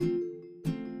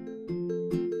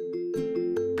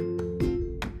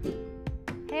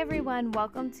everyone,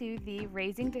 welcome to the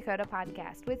Raising Dakota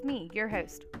podcast with me, your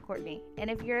host, Courtney. And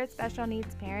if you're a special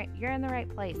needs parent, you're in the right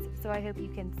place. So I hope you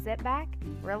can sit back,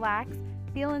 relax,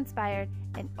 feel inspired,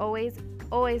 and always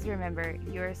remember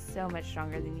you're so much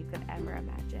stronger than you could ever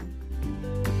imagine.